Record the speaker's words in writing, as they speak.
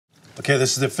Okay,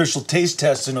 this is the official taste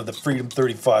testing of the Freedom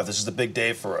 35. This is the big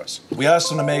day for us. We asked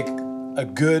them to make a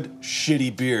good,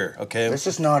 shitty beer, okay? This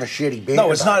is not a shitty beer.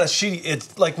 No, it's not a shitty...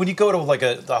 It's like when you go to like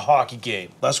a hockey game,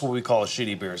 that's what we call a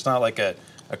shitty beer. It's not like a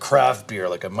craft beer,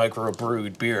 like a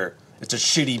micro-brewed beer. It's a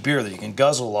shitty beer that you can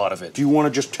guzzle a lot of it. Do you want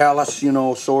to just tell us, you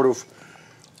know, sort of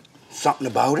something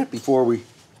about it before we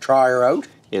try her out?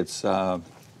 It's a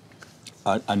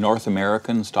North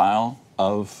American style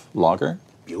of lager.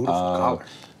 Beautiful color.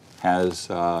 Has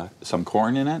some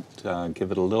corn in it,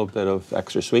 give it a little bit of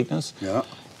extra sweetness. Yeah.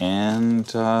 And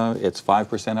it's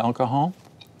 5% alcohol.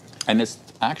 And it's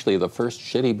actually the first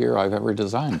shitty beer I've ever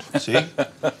designed. See?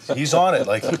 He's on it.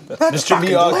 Like, Mr.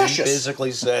 Miyagi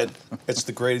basically said, it's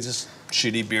the greatest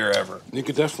shitty beer ever. You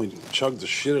could definitely chug the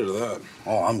shit out of that.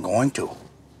 Oh, I'm going to.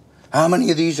 How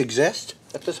many of these exist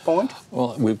at this point?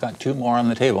 Well, we've got 2 more on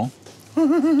the table.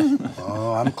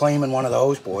 Oh, I'm claiming one of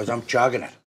those, boys. I'm chugging it.